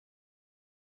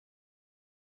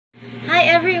Hi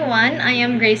everyone, I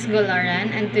am Grace Gularan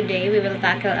and today we will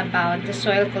tackle about the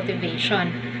soil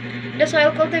cultivation. The soil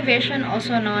cultivation,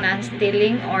 also known as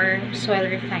tilling or soil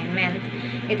refinement.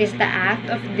 It is the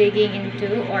act of digging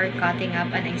into or cutting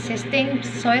up an existing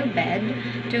soil bed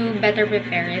to better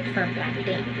prepare it for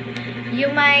planting. You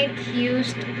might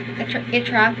use a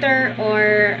tractor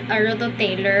or a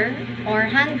rototiller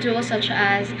or hand tools such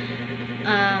as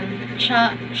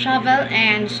shovel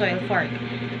and soil fork.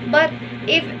 But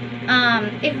if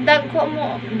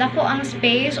dako ang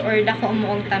space or dako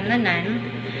mo og tamnanan,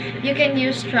 you can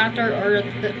use tractor or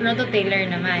rototiller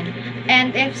naman.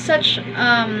 And if such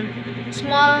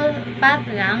small path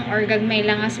lang or gagmay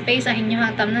lang nga space ang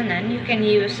inyong tamnanan, you can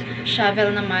use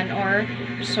shovel naman or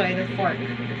soil fork.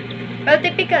 Well,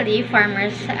 typically,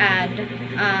 farmers add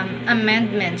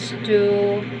amendments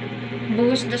to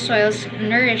boost the soil's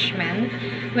nourishment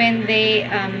when they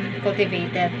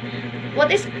cultivate it.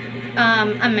 What is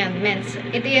amendments?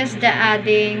 It is the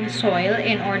adding soil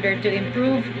in order to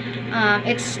improve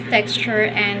its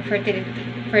texture and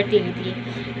fertility.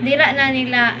 Dira na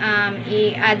nila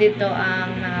i-add ito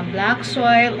ang black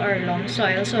soil or loam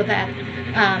soil so that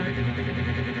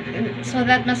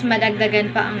mas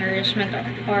madagdagan pa ang nourishment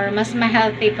or mas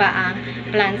ma-healthy pa ang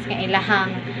plants nga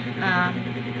ilahang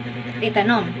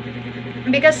itanom.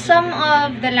 Because some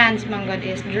of the lands manggod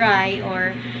is dry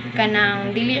or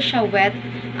kanang dili siya wet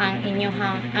ang inyong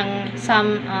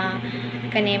some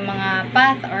kani mga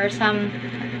path or some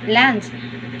lands.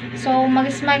 So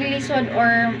maglisod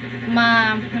or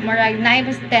murag na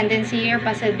tendency or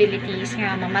possibilities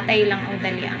nga mamatay lang og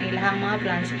dali ang ilahang mga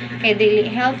plants kay dili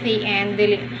healthy and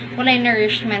dili walay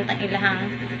nourishment ang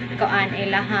ilahang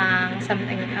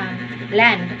something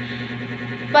land.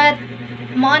 But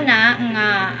mo na nga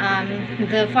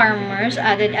the farmers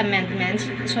added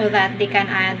amendments so that they can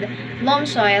add loam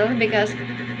soil because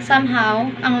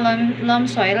somehow ang loam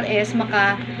soil is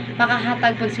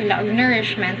makahatag pud sila og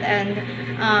nourishment and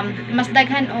mas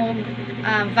daghan og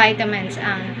vitamins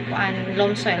ang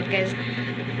loam soil because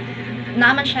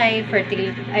naman siya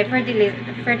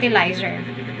fertilizer.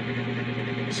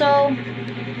 So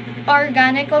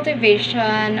organic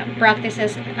cultivation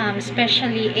practices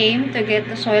specially aim to get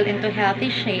the soil into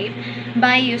healthy shape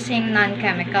by using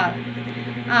non-chemical,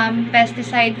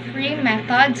 pesticide-free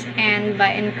methods and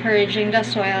by encouraging the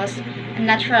soil's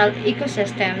natural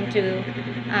ecosystem to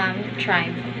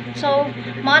thrive. So,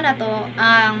 mo na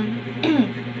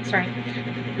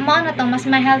to mas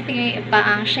ma-healthy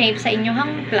pa ang shape sa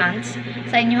inyong plants,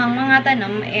 sa inyong mga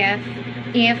tanom if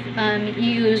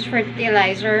you use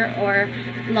fertilizer or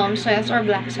loam soils or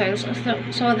black soils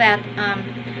so that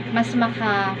mas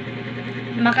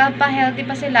makapa-healthy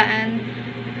pa sila, and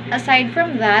aside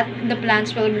from that the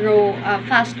plants will grow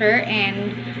faster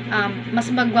and mas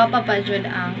magwapa pa jud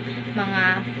ang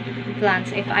mga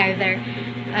plants if either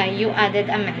you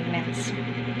added amendments.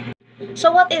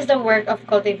 So what is the work of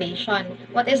cultivation?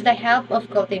 What is the help of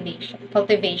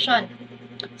cultivation?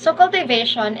 So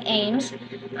cultivation aims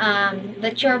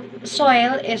that your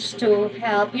soil is to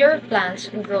help your plants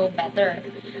grow better.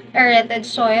 Aerated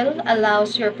soil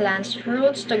allows your plants'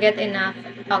 roots to get enough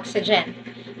oxygen.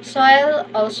 Soil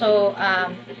also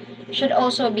should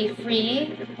also be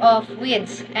free of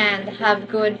weeds and have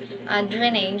good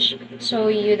drainage so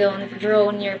you don't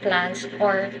drown your plants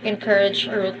or encourage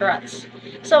root rots.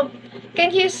 So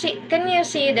can you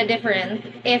see the difference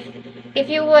if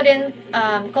you wouldn't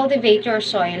cultivate your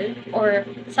soil or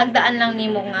sagdaan lang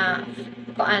nimo nga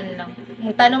kuan lang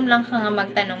magtanom lang ka nga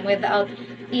magtanom without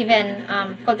even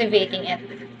cultivating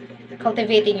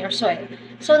your soil.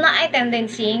 So naay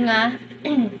tendency nga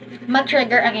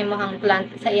ma-trigger ang imong plant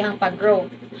sa iyang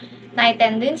pag-grow. Naay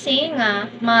tendency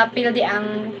nga mapildi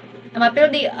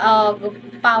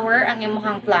power ang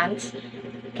imong plants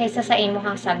kaysa sa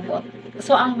imong sagbot.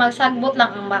 So ang magsagbot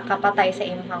lang ang makapatay sa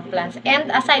imong plants.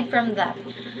 And aside from that,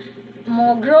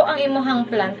 mo grow ang imong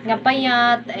plant nga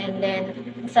payat and then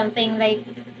something like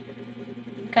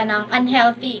kanang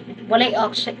unhealthy, walay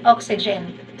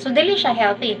oxygen. So dili siya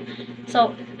healthy.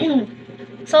 So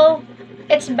so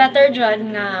it's better jud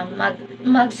nga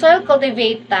mag soil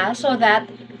cultivate ta so that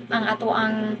ang ato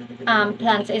ang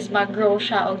plants is mag-grow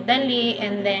siya og dali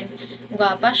and then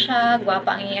gwapa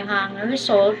ang iyang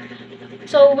result.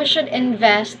 So we should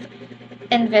invest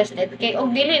it kay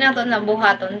og dili nato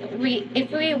nabuhaton if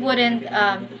we wouldn't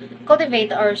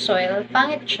cultivate our soil,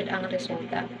 pangit should ang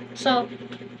resulta. So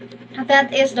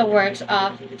that is the works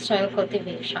of soil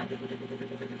cultivation.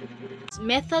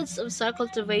 Methods of soil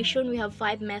cultivation, we have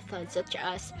 5 methods such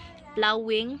as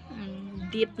plowing,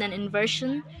 deep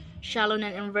non-inversion, shallow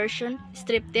non-inversion,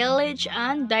 strip tillage,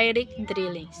 and direct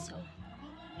drilling. So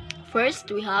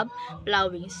First, we have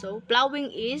plowing. So,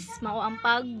 plowing is mao ang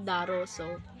pagdaro.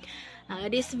 So,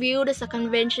 it is viewed as a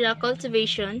conventional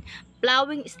cultivation.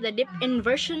 Plowing is the deep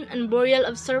inversion and burial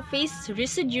of surface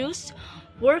residues,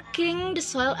 working the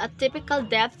soil at typical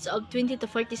depths of 20 to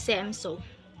 40 cm. So,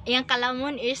 iyang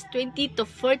kalamon is 20 to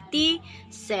 40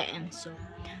 cm. So,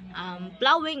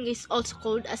 plowing is also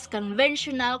called as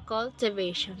conventional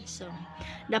cultivation. So,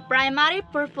 the primary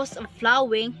purpose of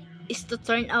plowing is to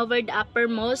turn over the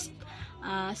uppermost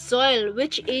soil,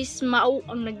 which is mao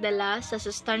ang nagdala sa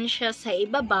sustansya sa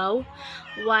ibabaw,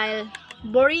 while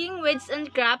burying weeds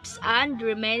and crops and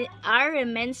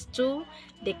remains to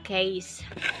decays.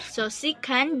 So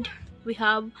second, we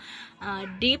have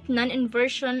deep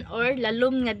non-inversion or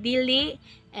lalom nga dili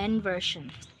inversion.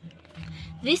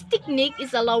 This technique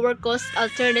is a lower cost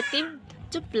alternative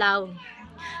to plowing,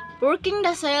 working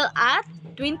the soil at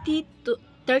 20 to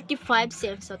 35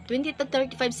 cm. So, 20 to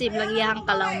 35 cm lang iyang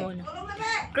kalamon.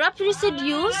 Crop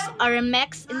residues are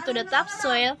mixed into the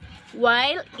topsoil,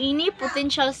 while any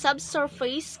potential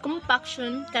subsurface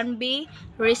compaction can be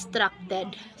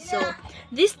restricted. So,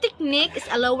 this technique is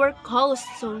a lower cost.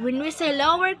 So, when we say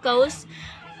lower cost,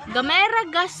 gamay ra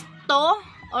gasto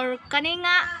or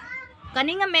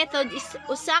kaninga method is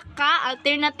usa ka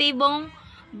alternatibong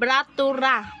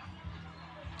bratura.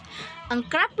 Ang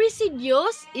crop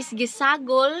residues is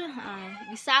gisagol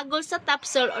sa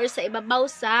topsoil or sa ibabaw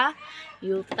sa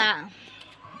yuta.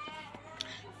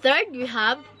 Third, we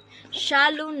have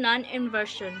shallow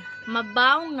non-inversion,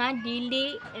 mabaw nga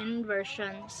dili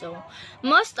inversion. So,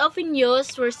 most often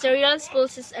used where cereals,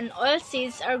 pulses, and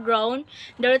oilseeds are grown.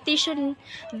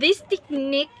 This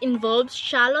technique involves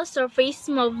shallow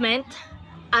surface movement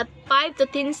at 5 to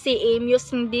 10 cm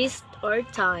using disc or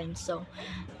time. So,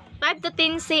 5 to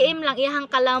 10 cm lang iyang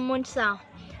kalamon sa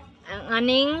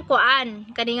aning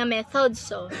kaninga method.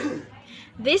 So,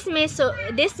 this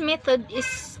method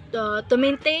is to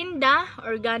maintain the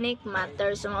organic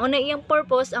matter. So, mauna iyang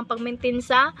purpose ang pag-maintain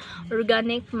sa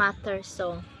organic matter.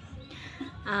 So,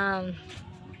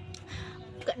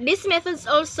 this method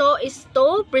also is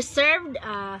to preserve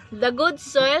the good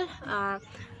soil,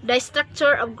 the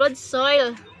structure of good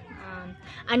soil,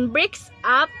 and breaks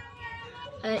up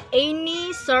any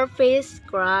surface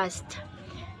crust.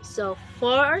 So,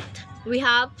 fourth, we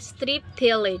have strip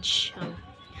tillage.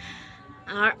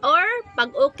 Or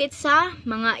pag-ukit sa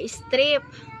mga strip.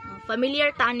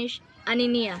 Familiar ta ani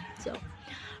niya. So,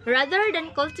 rather than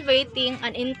cultivating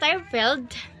an entire field,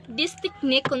 this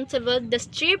technique cultivates the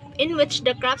strip in which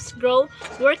the crops grow,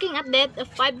 working at depth of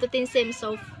 5 to 10 cm.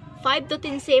 So, 5 to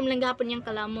 10 cm lang gapon yung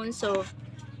kalamon. So,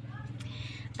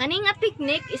 kaning nga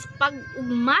technique is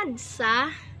pag-ugmad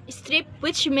sa strip,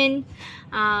 which mean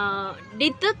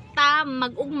dito ta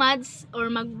mag-ugmad or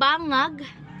magbangag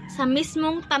sa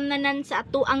mismong tamnanan sa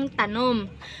atuang tanom.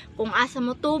 Kung asa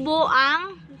mo tubo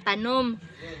ang tanom,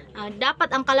 dapat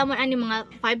ang kalamon ani mga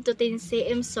 5 to 10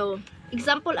 cm. So,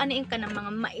 example ani ka ng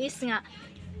mga mais nga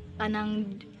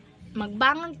kanang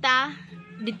magbangag ta,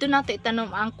 dito na to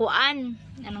itanom ang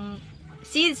anong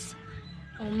seeds.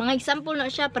 Mga example na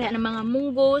siya, pareha ng mga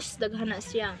munggos, daghan na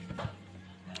siya.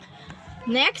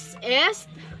 Next is,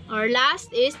 or last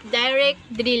is direct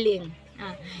drilling.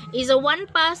 Is a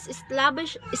one-pass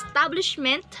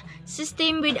establishment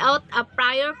system without a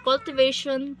prior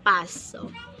cultivation pass.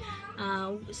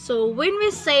 So when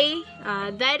we say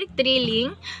direct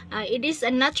drilling, it is a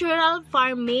natural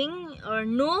farming or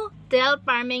no-till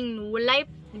farming. Wala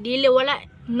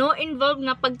no involved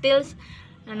nga pagtil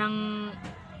ng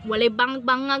walay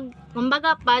bangag,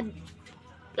 kumbaga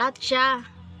plat siya.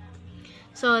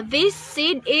 So this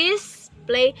seed is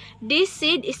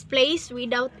placed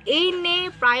without any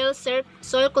prior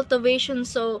soil cultivation.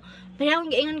 So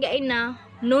parehong gaingon na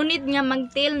no need nga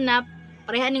magtil na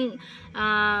pareha ning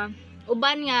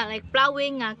uban nga like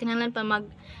plowing nga kinahanglan pa mag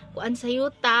kuan sa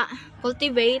yuta,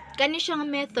 cultivate kani siya nga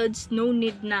methods, no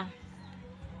need na.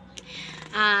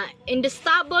 In the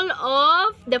stubble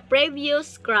of the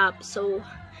previous crop. So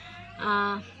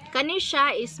kani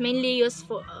siya is mainly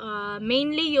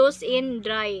used in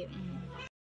dry.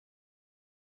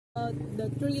 The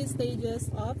three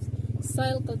stages of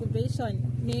soil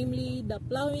cultivation, namely the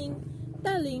plowing,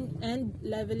 tilling, and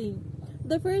leveling.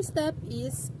 The first step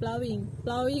is plowing.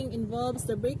 Plowing involves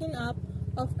the breaking up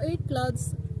of earth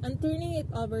clods and turning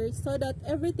it over so that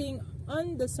everything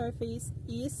on the surface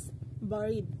is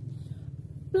buried.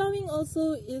 Plowing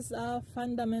also is a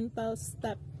fundamental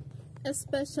step,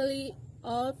 especially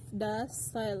of the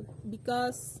soil,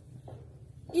 because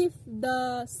if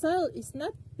the soil is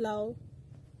not plowed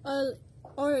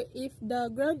or if the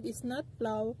ground is not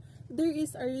plowed, there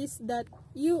is a risk that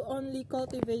you only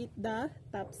cultivate the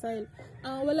topsoil.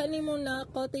 Wala nimo na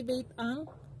cultivate ang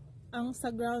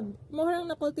sa ground. Mohang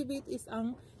na cultivate is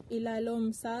ang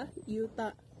ilalom sa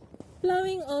yuta.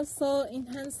 Plowing also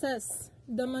enhances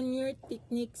the manure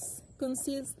techniques,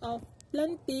 consists of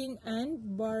planting and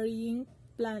burying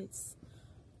plants.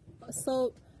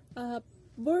 So,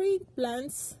 burying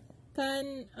plants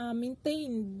can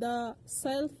maintain the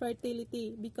soil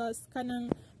fertility because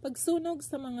kanang pagsunog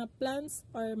sa mga plants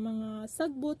or mga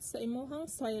sagbot sa imuhang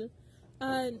soil,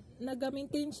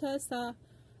 naga-maintain siya sa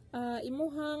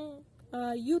imuhang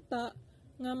yuta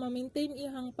nga ma-maintain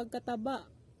ihang pagkataba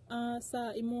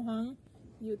sa imuhang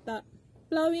yuta.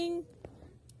 Plowing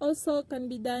also can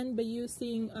be done by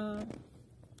using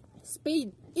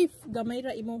spade if gamay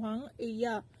ra imuhang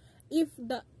area.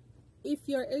 If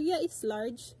your area is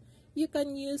large, you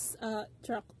can use a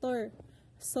tractor.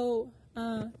 So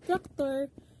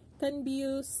tractor can be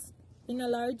used in a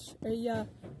large area.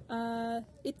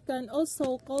 It can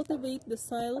also cultivate the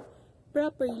soil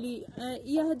properly.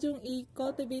 Iya yung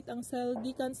i-cultivate ang soil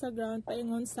gikan sa ground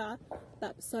paingon sa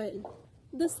topsoil.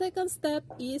 The second step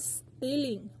is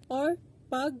tilling or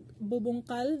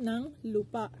pagbubungkal ng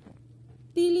lupa.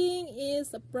 Tilling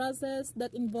is a process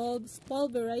that involves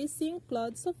pulverizing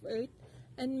clods of earth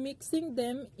and mixing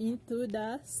them into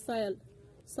the soil.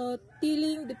 So,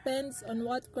 tilling depends on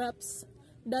what crops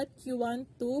that you want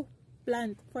to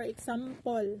plant. For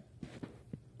example,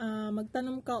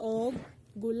 magtanom ka og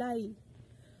gulay.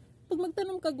 Pag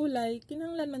magtanom ka gulay,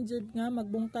 kinahanglan man jud nga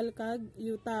magbungkal kag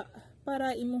yuta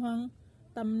para imuhang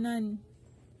tamnan.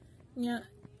 Nya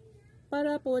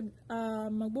para pod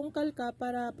magbungkal ka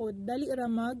para pod dali ra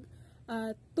mag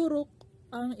turok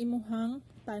ang imuhang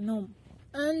tanom.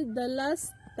 And the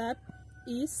last step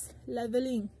is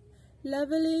leveling.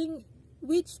 Leveling,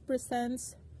 which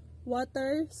presents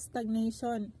water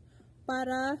stagnation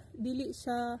para dili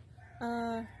siya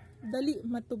dali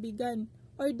matubigan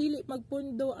or dili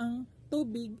magpundo ang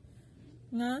tubig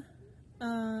nga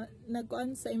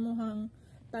nagkuan sa imuhang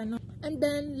tanom. And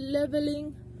then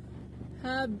leveling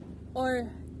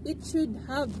it should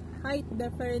have height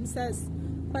differences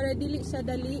para dili siya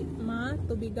dali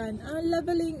matubigan. Ang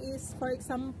leveling is, for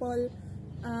example,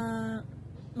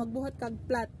 magbuhat kag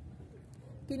plat.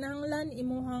 Kinahanglan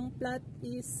imuhang plat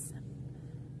is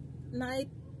naay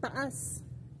taas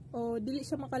o dili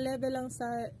siya maka-level lang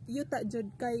sa yuta jud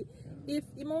kay if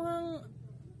imuhang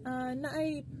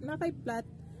nakay plat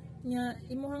nya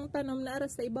imuhang tanom na ara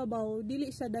sa ibabaw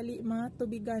dili siya dali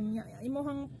matubigan nya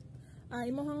imuhang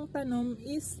tanom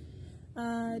is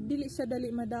dili siya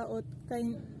dali madaot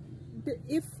kay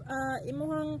if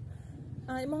imuhang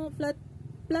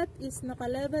flat is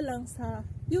naka-level lang sa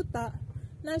yuta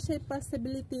na siya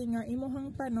possibility nga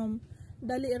imuhang tanom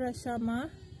dali ra siya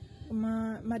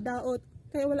madaot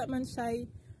kay wala man siya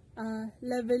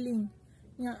leveling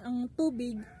nga ang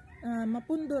tubig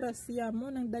mapundo ra siya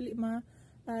mo nang dali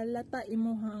lata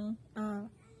imuhang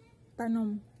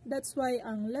tanom. That's why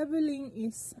ang leveling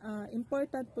is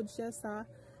important po siya sa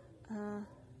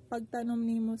pagtanom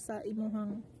nimo sa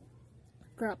imuhang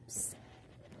crops.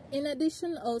 In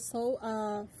addition also,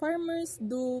 farmers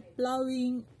do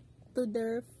plowing to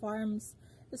their farms,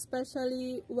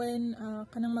 especially when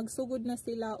kanang magsugod na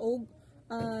sila og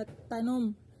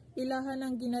tanom. Ilahan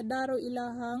ang ginadaro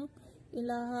ilahang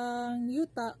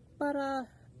yuta para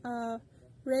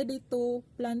ready to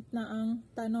plant na ang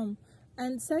tanom.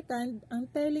 And second,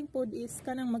 ang telling pod is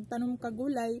kanang magtanom ka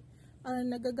gulay,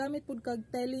 nagagamit pod kag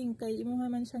telling kay imuha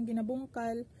man siyang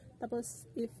ginabungkal. Tapos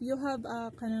if you have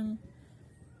kanang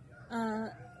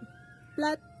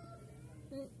plat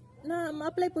na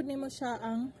ma-apply pod nimo siya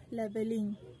ang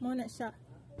leveling. Mo na siya.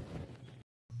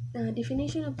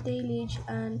 Definition of tillage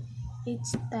and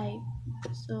its type.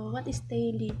 So, what is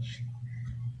tillage?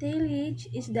 Tillage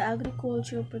is the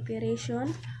agricultural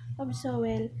preparation of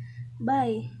soil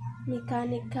by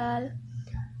mechanical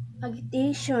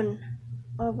agitation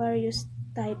of various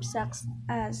types such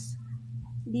as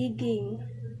digging,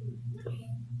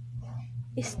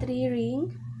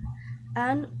 steering,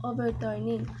 and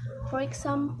overturning. For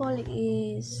example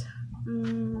is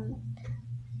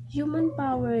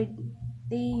human-powered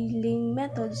tilling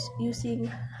methods using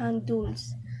hand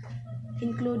tools,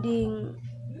 including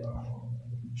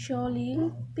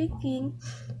shoveling, picking,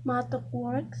 mattock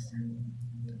works,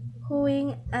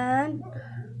 hoeing, and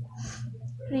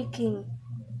raking.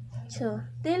 So,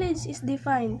 tillage is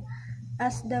defined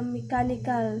as the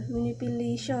mechanical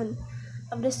manipulation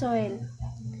of the soil.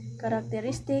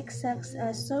 Characteristics such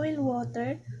as soil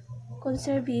water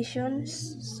conservation,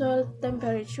 soil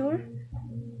temperature,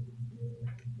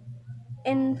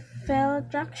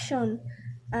 infiltration,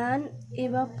 and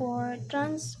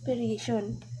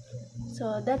evapotranspiration.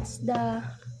 So that's the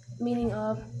meaning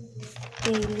of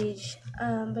tillage.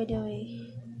 By the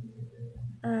way,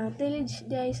 tillage,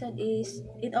 I said, is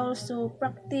it also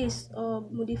practice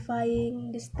of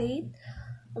modifying the state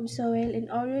of soil in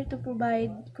order to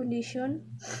provide condition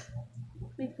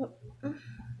before,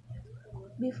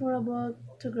 favorable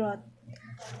to growth.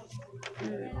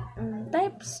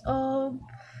 Types of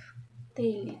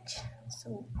tillage.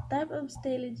 So type of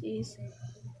tillage is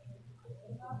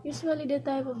usually the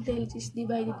type of tillage is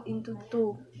divided into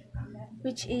two,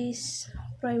 which is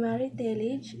primary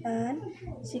tillage and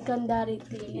secondary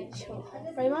tillage.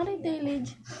 Primary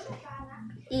tillage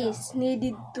is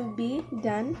needed to be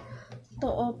done to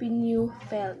open new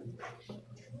field,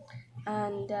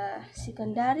 and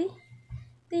secondary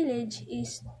tillage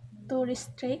is to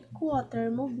restrict water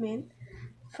movement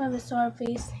from the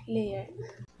surface layer.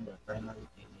 The primary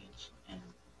tillage and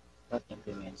what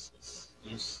implements is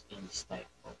used in this type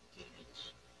of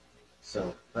tillage.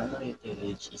 So primary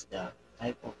tillage is the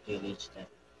type of tillage that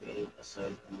create a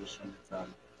soil condition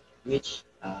from which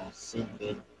a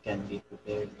seedbed can be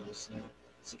prepared using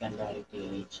secondary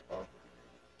tillage or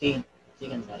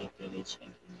secondary tillage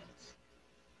implements.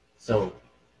 So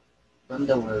from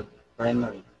the word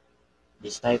primary,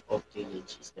 this type of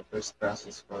tillage is the first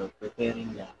process for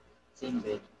preparing the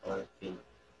seedbed or field.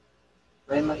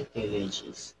 Primary tillage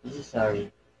is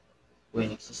necessary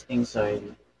when existing soil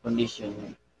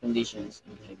conditions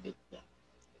inhibit the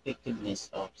effectiveness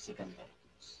of secondary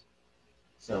use.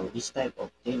 So this type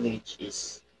of tillage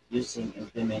is using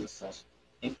implements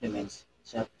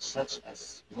such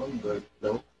as moldboard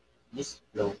plow, disc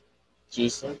plow,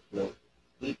 chisel plow,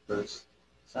 reapers,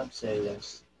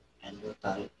 subsoilers, and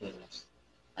rotary tillers.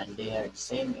 And they are the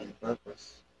same in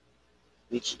purpose,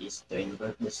 which is to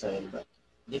invert the soil but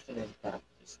different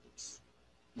characteristics.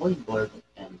 Moldboard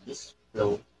and disc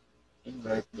plow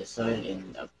invert the soil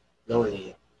in a low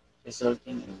layer,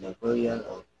 resulting in the burial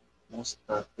of most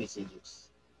crop residues.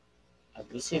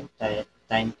 Aggressive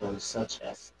tine tools such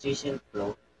as chisel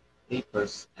plow,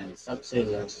 reapers, and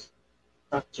subsoilers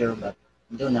fracture but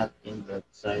do not invert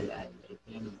soil and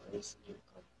retain residue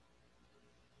crop.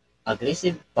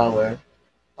 Aggressive power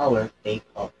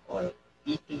take-off or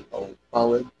PTO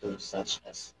powered tools such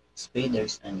as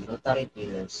spaders and rotary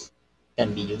tillers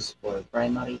can be used for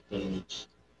primary tillage.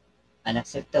 An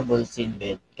acceptable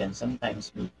seedbed can sometimes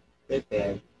be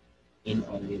prepared in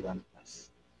only one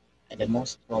pass. And the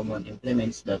most common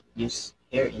implements that used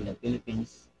here in the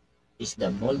Philippines is the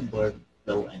moldboard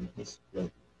plow and disc plow.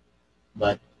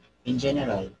 But in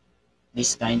general,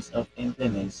 these kinds of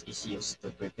implements is used to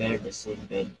prepare the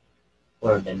seedbed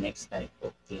for the next type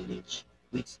of tillage,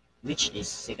 which is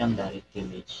secondary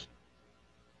tillage.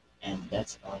 And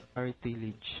that's all. Secondary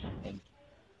tillage. Thank you.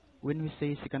 When we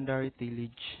say secondary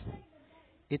tillage,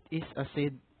 it is a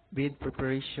seed bed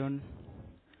preparation,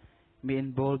 may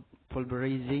involve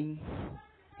pulverizing,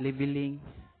 leveling,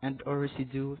 and or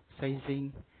residue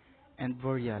sizing and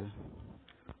burial.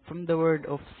 From the word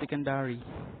of secondary,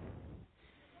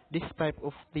 this type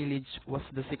of tillage was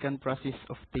the second process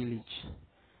of tillage.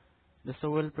 The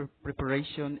soil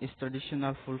preparation is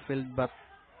traditional fulfilled but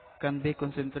can be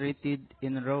concentrated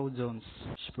in row zones,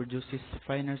 which produces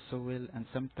finer soil and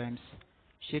sometimes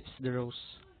shifts the rows,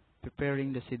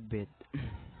 preparing the seedbed.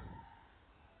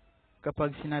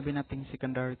 Kapag sinabi nating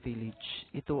secondary tillage,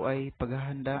 ito ay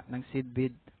paghahanda ng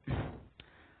seedbed.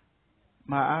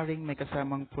 Maaaring may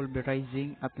kasamang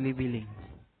pulverizing at leveling.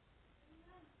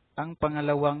 Ang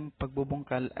pangalawang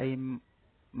pagbubungkal ay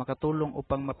makatulong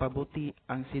upang mapabuti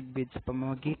ang seedbed sa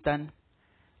pamamagitan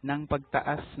ng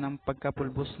pagtaas ng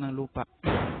pagkapulbos ng lupa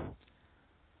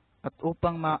at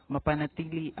upang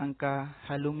mapanatili ang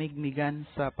kahalumigmigan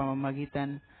sa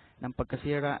pamamagitan ng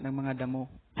pagkasira ng mga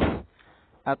damo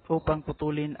at upang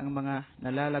putulin ang mga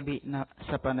nalalabi na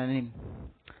sa pananim.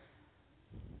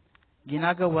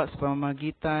 Ginagawa sa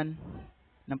pamamagitan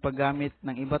ng paggamit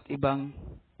ng iba't ibang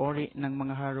uri ng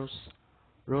mga harrows,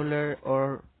 roller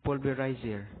or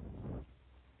pulverizer.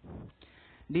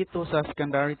 Dito sa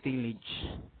secondary tillage,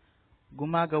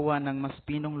 gumagawa ng mas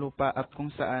pinong lupa at kung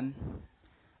saan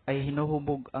ay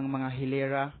hinuhubog ang mga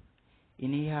hilera,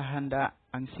 inihahanda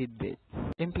ang seedbed.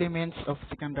 Implements of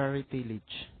secondary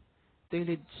tillage.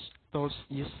 Tillage tools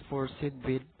used for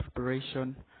seedbed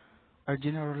preparation are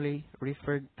generally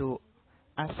referred to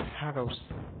as harrows.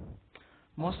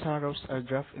 Most harrows are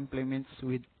draft implements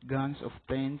with gangs of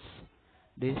tines,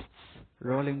 discs,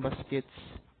 rolling baskets,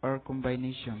 or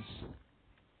combinations.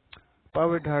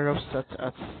 Powered harrows such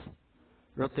as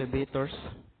rotavators,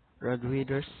 rod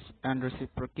weeders, and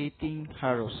reciprocating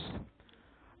harrows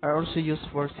are also used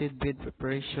for seed bed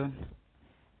preparation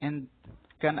and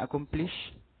can accomplish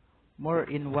more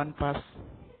in one pass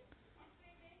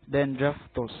than draft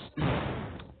tools.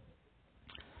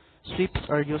 Sweeps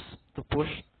are used to push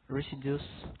residues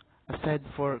aside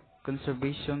for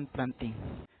conservation planting.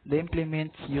 The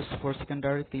implements used for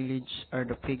secondary tillage are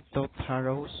the pig-toed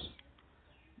harrows,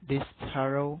 disc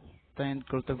harrow, tined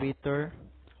cultivator,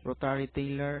 rotary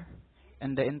tiller,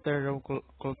 and the inter-row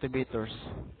cultivators.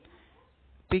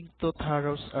 Pig-toed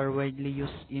harrows are widely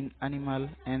used in animal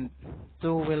and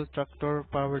two-wheel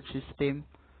tractor-powered system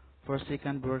for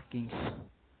second workings,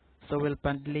 soil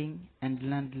paddling, and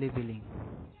land leveling.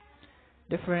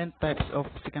 Different types of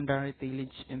secondary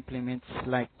tillage implements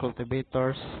like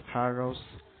cultivators, harrows,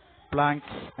 planks,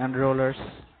 and rollers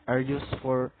are used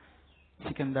for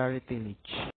secondary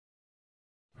tillage.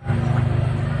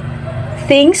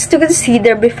 Things to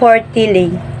consider before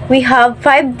tilling. We have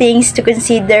 5 things to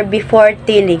consider before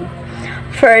tilling.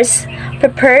 First,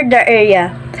 prepare the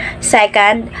area.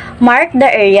 Second, mark the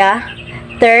area.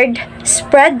 Third,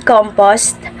 spread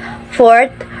compost.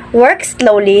 Fourth, work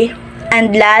slowly.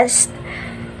 And last,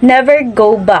 never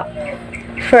go back.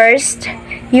 First,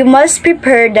 you must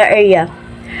prepare the area.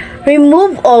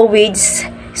 Remove all weeds,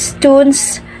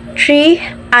 stones, tree,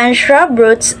 and shrub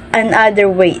roots and other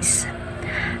waste.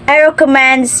 I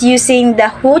recommend using the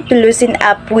hoe to loosen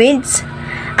up weeds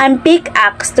and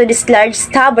pickaxe to dislodge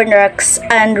stubborn rocks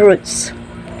and roots.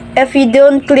 If you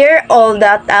don't clear all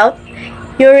that out,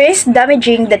 you risk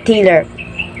damaging the tiller.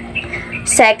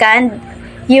 Second,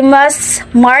 you must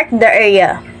mark the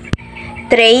area.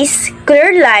 Trace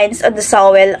clear lines on the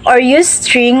soil or use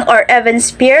string or even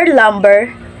spear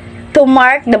lumber to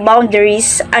mark the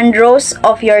boundaries and rows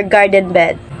of your garden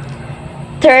bed.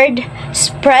 Third,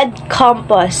 spread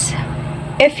compost.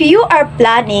 If you are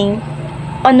planning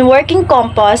on working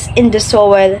compost in the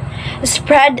soil,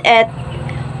 spread it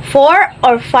 4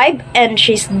 or 5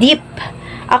 inches deep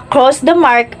across the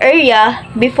marked area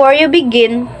before you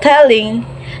begin tilling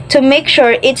to make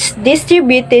sure it's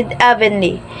distributed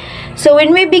evenly. So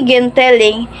when we begin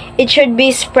tilling, it should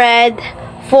be spread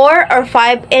 4 or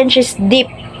 5 inches deep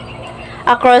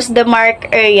across the marked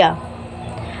area.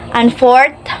 And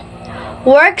fourth,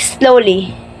 work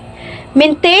slowly.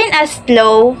 Maintain a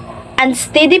slow and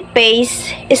steady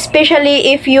pace,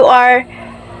 especially if you are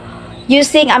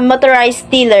using a motorized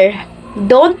tiller.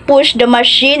 Don't push the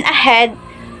machine ahead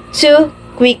too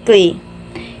quickly.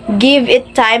 Give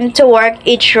it time to work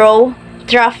each row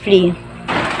roughly.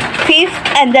 Fifth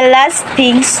and the last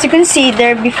things to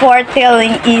consider before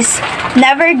tilling is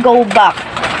never go back.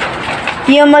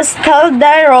 You must till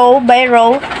the row by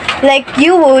row like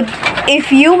you would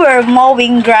if you were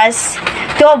mowing grass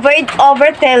to avoid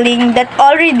overtilling that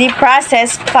already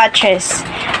processed patches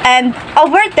and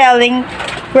overtilling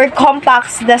where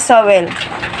compacts the soil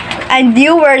and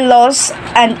you were lost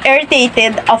and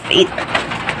irritated of it.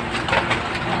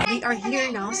 We are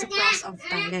here now sa process of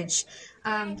tillage.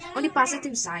 On the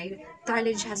positive side,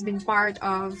 tillage has been part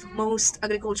of most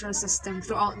agricultural systems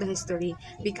throughout the history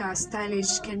because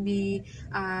tillage can be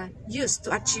used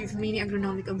to achieve many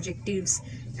agronomic objectives.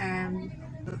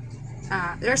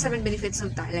 There are 7 benefits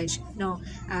of tillage.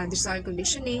 The soil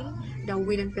conditioning, the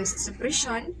weed and pest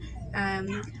suppression,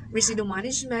 residue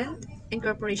management,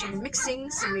 incorporation and mixing,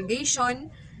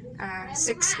 segregation.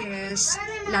 6 is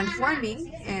land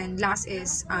farming, and last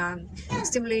is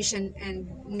stimulation and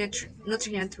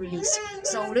nutrient release.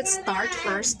 So let's start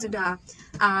first to the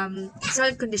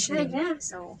soil conditioning.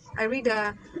 So I read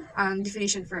the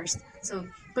definition first. So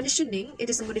conditioning, it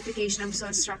is a modification of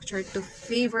soil structure to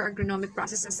favor agronomic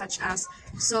processes such as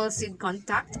soil seed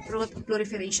contact, root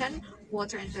proliferation,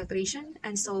 water infiltration,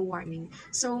 and soil warming.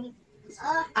 So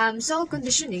soil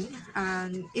conditioning,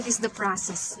 it is the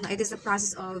process. It is the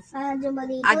process of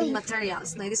adding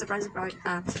materials. It is the process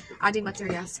of adding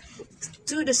materials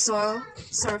to the soil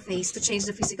surface to change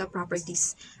the physical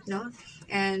properties.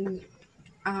 And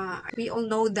we all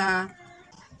know the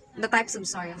types of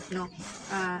soil.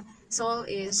 Soil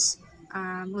is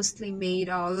mostly made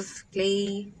of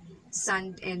clay,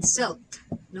 sand, and silt.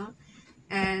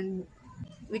 And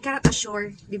we cannot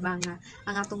assure, di ba, nga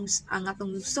ang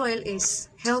atong soil is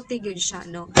healthy good siya,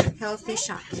 healthy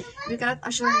siya. We cannot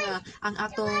assure nga ang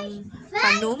atong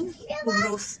tanom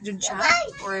mo-growth jud siya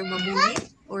or mabuli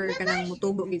or kanang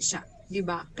mutubo gid siya, di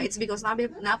ba? It's because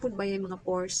napud ba yung mga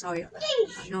poor soil.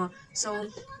 So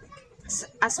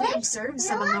as we observe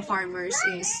sa mga farmers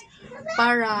is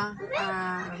para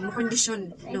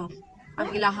mo-condition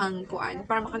ang ilahang kuan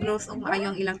para maka-growth og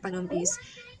maayo ang ilang tanom is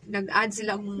nag-add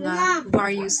sila og mga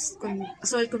various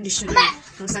soil conditioning,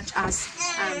 no, such as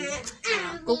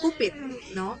kokupit,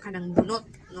 no, kanang bunot,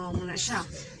 no, muna siya.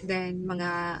 Then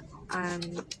mga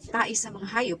tai sa mga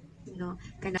hayop, no,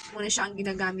 kanang muna siya ang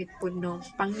ginagamit po, no,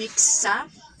 pang-mix sa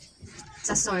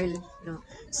soil, no.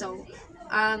 So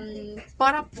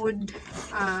para pod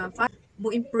mo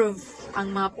improve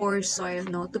ang mga pore soil,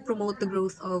 no, to promote the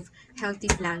growth of healthy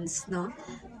plants, no.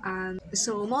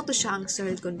 So mo to siya ang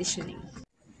soil conditioning.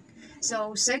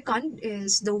 So second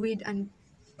is the weed and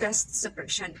pest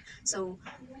suppression. So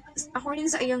according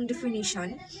sa iyang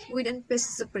definition, weed and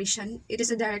pest suppression, it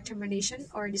is a direct termination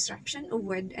or disruption of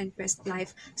weed and pest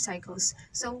life cycles.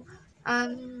 So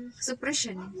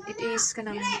suppression, it is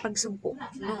kanang pagsugpo,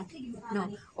 no,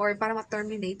 or para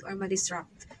ma-terminate or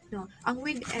ma-disrupt, no. Ang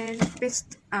weed and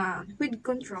pest, weed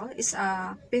control is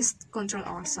a pest control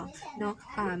also, no,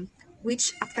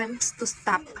 which attempts to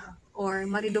stop or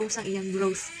ma-reduce ang iyang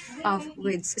growth of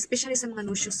weeds, especially sa mga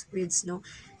noxious weeds, no,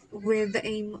 with the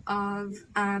aim of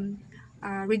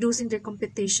reducing their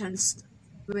competitions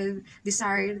with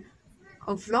desired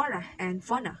of flora and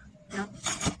fauna, no.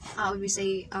 When we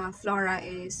say flora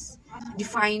is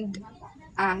defined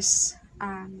as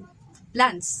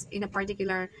plants in a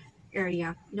particular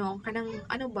area, no, kanang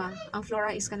ano ba, ang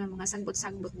flora is kanang mga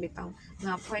sagbot-sagbot bitaw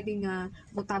nga pwede nga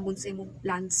mutabon sa imong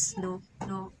plants, no,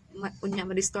 unya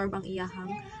ma-disturb ang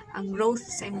iyahang ang growth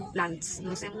sa imong plants,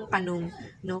 no, sa imong tanong,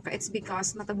 no, it's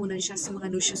because matabunan siya sa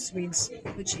mga noxious weeds,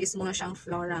 which is muna siyang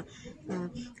flora.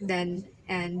 Then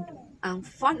and ang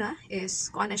fauna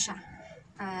is kuana siya,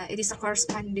 it is a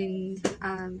corresponding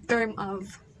term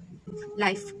of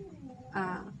life,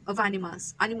 of animal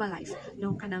life,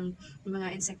 no, kanang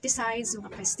mga insecticides,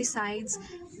 mga pesticides,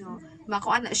 no,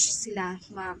 makuha na sila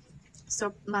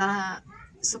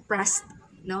suppressed,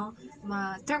 no,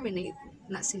 ma-terminate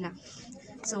na sila.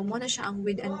 So muna siya ang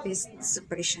weed and pest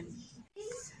suppression.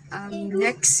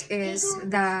 Next is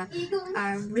the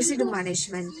residue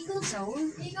management. So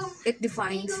it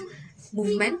defines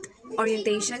movement,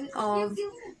 orientation of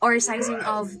or sizing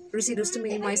of residues to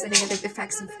minimize the negative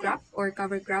effects of crop or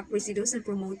cover crop residues and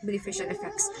promote beneficial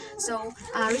effects. So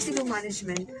residue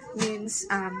management means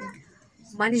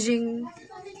managing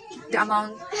the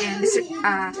amount and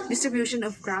distribution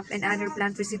of crop and other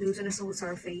plant residues on the soil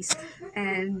surface,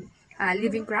 and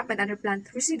living crop and other plant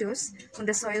residues on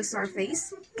the soil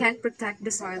surface can protect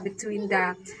the soil between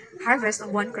the harvest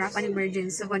of one crop and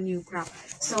emergence of a new crop.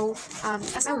 So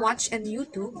as I watch on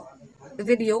YouTube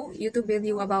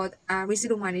video about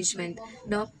residue management,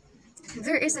 no,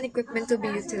 there is an equipment to be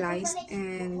utilized,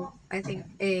 and I think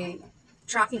a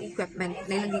tracking equipment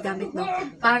na ilang gigamit, no,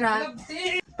 para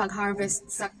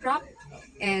pag-harvest sa crop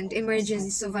and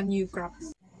emergence of a new crop.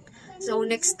 So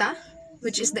next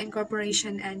which is the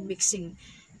incorporation and mixing.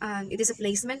 It is a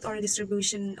placement or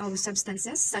distribution of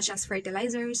substances such as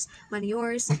fertilizers,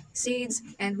 manures, seeds,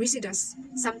 and residues,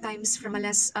 sometimes from a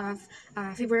less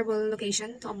favorable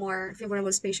location to a more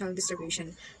favorable spatial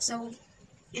distribution. So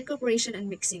incorporation and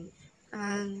mixing,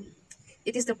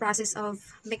 it is the process of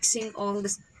mixing all the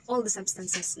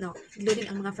substances, no, including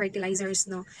ang mga fertilizers,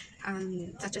 no,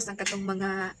 such as ang katong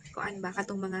mga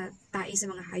katong mga tai sa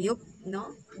mga hayop,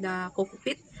 no, the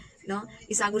kokupit, no,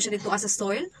 isagol siya dito as a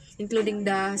soil, including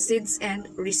the seeds and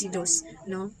residues,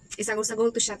 no,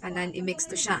 isagol-sagol to siya tanan, i-mix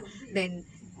to siya. Then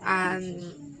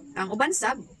ang uban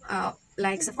sab,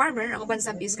 like sa farmer, ang uban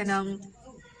sab is kanang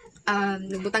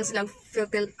nagbutang silang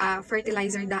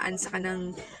fertilizer daan sa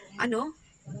kanang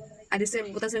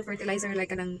butang silang fertilizer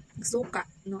like kanang suka,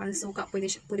 no, kanang suka pwede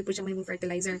po siya mahimong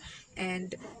fertilizer,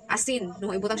 and asin,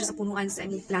 no, ibutang siya sa punuan sa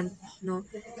imong plant, no,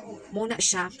 muna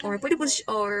siya, or pwede po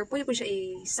siya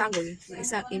isagol,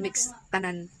 i-mix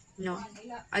tanan, no,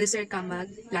 adisir ka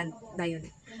mag-plant dayon.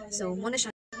 So muna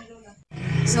siya.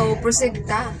 So proceed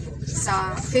ta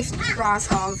sa fifth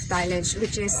process of tillage,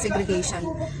 which is segregation.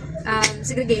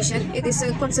 Segregation, it is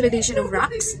a consolidation of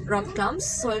rocks, rock clumps,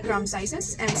 soil crumb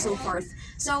sizes, and so forth.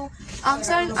 So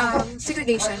soil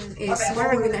segregation is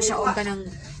marag na siya og kanang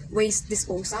waste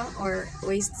disposal or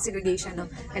waste segregation, no,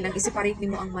 kanang i-separate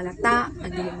nimo ang malata,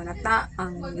 ang dili malata,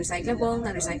 ang recyclable,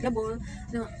 non-recyclable,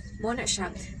 no, mo na siya.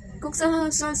 Kung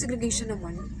sa soil segregation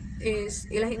naman is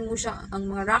ilahin mo siya ang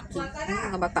mga rocky,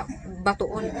 mga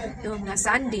batoon, no, mga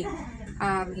sandy,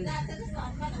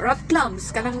 rock clumps,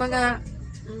 kanang mga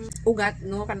ugat,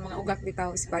 no, kanang mga ugat bitaw,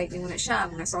 separate nimo na siya,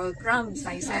 mga soil crumb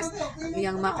sizes,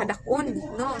 yang mga kadakon,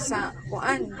 no, sa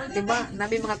kuan, diba,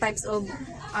 nabi mga types of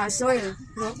soil,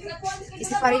 no,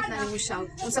 i-separate na nimo siya,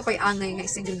 kung sa pay angay nga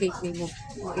i-segregate nimo,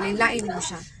 o ilain-lain mo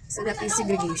siya, so that is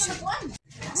segregation.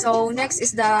 So next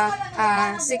is the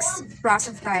sixth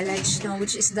process of tillage, no,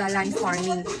 which is the land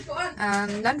farming.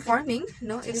 Land farming,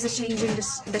 no, it is a changing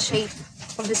the shape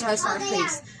of the soil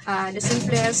surface. The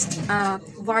simplest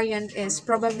variant is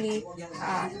probably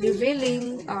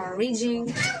leveling,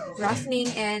 ridging,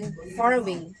 roughening, and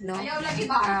furrowing. No,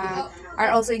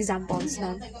 are also examples.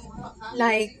 No,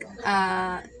 like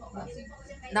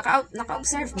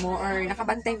naka-observe mo or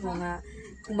nakabantay mo nga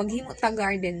kung maghimo ta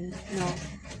garden, no,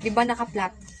 di ba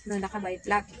naka-flat, no, naka-by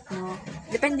flat, no,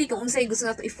 depende kung unsay gusto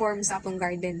nato i-form sa atong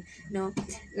garden, no,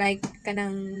 like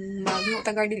kanang maghimo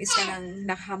ta garden is kanang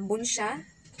nakahambon siya,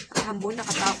 nakahambon,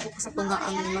 nakatapok sa tunga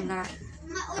ang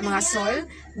mga soil,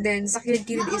 then sa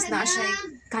kilid-kilid is na siya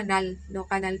kanal, no,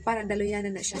 kanal para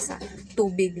daluyanan na siya sa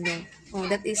tubig, no, oh,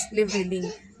 that is leveling,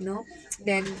 no,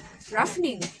 then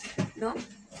roughening, no,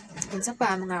 unsa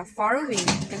pa mga furrowing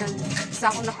kanang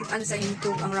sa akong nakitaan sa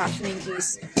YouTube ang roughening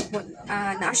is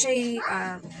na siya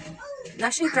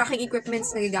tracking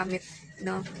equipments na gigamit,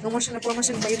 no, mo siya na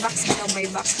siya by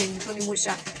box din dito nimo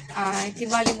siya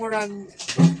kibali mo rag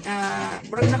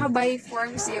naka-buy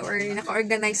form siya or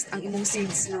naka-organize ang imong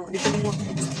seeds, no, dito nimo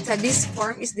sa this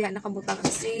form is diha nakabutang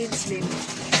ang seeds, then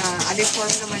other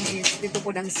form naman is dito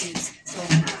po ang seeds, so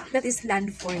that is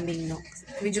land forming, no,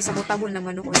 medyo sabotable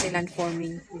naman no kung sa land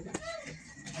forming.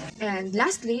 And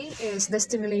lastly is the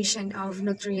stimulation of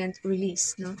nutrient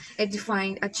release, no,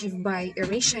 defined achieved by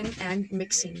aeration and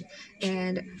mixing.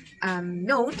 And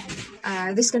note,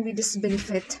 this can be this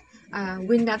benefit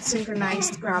when not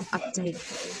synchronized crop uptake.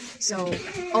 So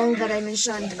all that I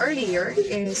mentioned earlier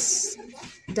is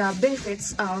the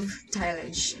benefits of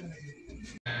tillage.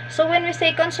 So when we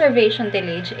say conservation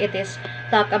tillage, it is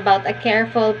talk about a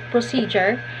careful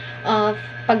procedure of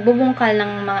pagbubungkal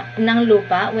ng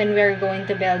lupa when we're going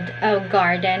to build a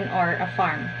garden or a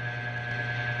farm.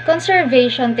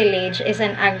 Conservation tillage is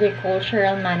an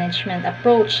agricultural management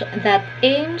approach that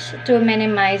aims to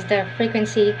minimize the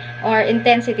frequency or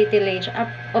intensity tillage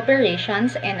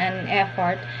operations in an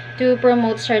effort to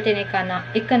promote certain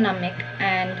economic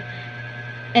and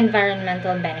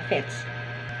environmental benefits.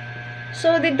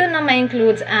 So, dito na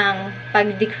ma-includes ang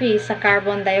pag-decrease sa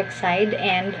carbon dioxide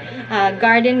and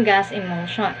garden gas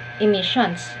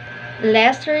emissions,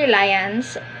 less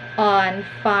reliance on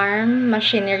farm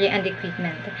machinery and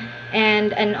equipment,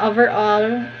 and an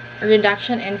overall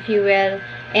reduction in fuel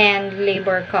and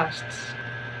labor costs.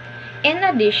 In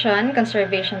addition,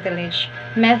 conservation tillage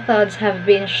methods have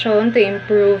been shown to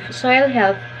improve soil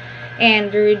health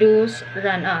and reduce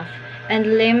runoff,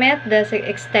 and limit the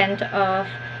extent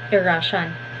of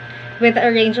erosion. With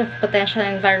a range of potential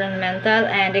environmental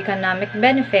and economic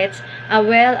benefits, a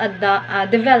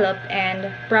well-developed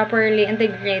and properly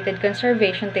integrated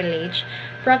conservation tillage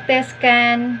practice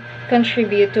can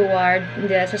contribute toward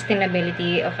the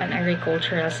sustainability of an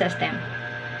agricultural system.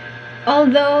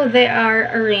 Although there are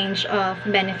a range of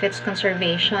benefits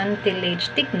conservation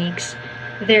tillage techniques,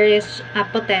 there is a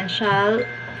potential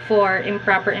for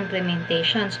improper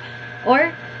implementations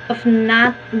or of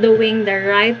not doing the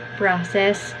right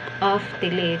process of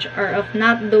tillage or of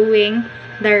not doing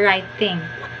the right thing.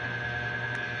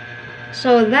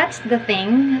 So that's the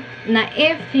thing na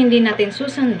if hindi natin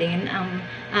susundin ang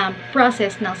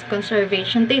process ng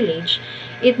conservation tillage,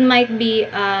 it might be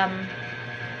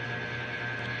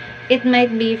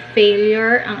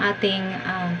failure ang ating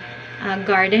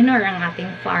garden or ang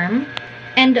ating farm,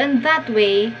 and in that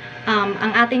way ang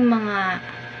ating mga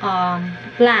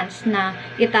plants na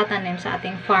itatanim sa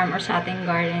ating farm or sa ating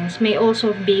gardens may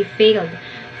also be failed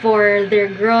for their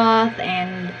growth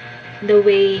and the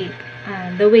way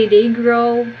they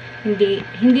grow,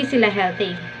 hindi sila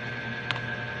healthy.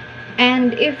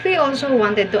 And if we also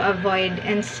wanted to avoid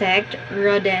insect,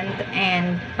 rodent,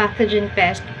 and pathogen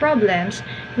pest problems,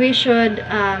 we should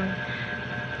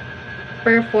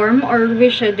perform or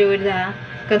we should do the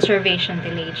conservation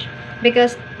tillage,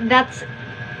 because that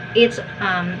is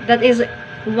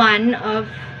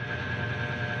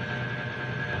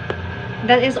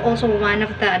also one of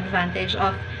the advantage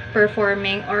of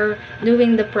performing or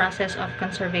doing the process of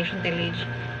conservation tillage,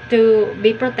 to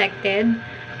be protected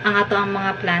ang ato ang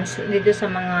mga plants dito sa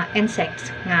mga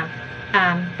insects nga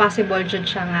possible jud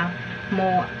siya nga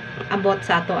mo abot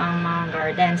sa ato ang mga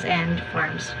gardens and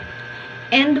farms.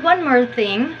 And one more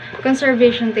thing,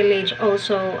 conservation tillage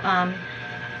also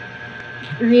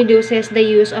reduces the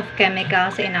use of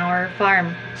chemicals in our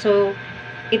farm. So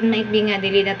it might be nga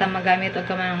dili na ta magamit og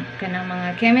kanang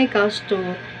mga chemicals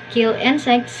to kill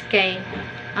insects kay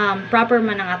proper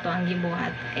man ang ato ang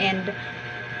gibuhat,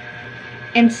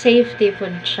 and safety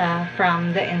pod siya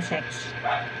from the insects,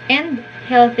 and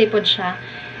healthy pod siya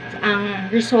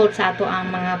ang result sa ato ang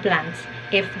mga plants.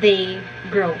 if they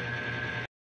grow.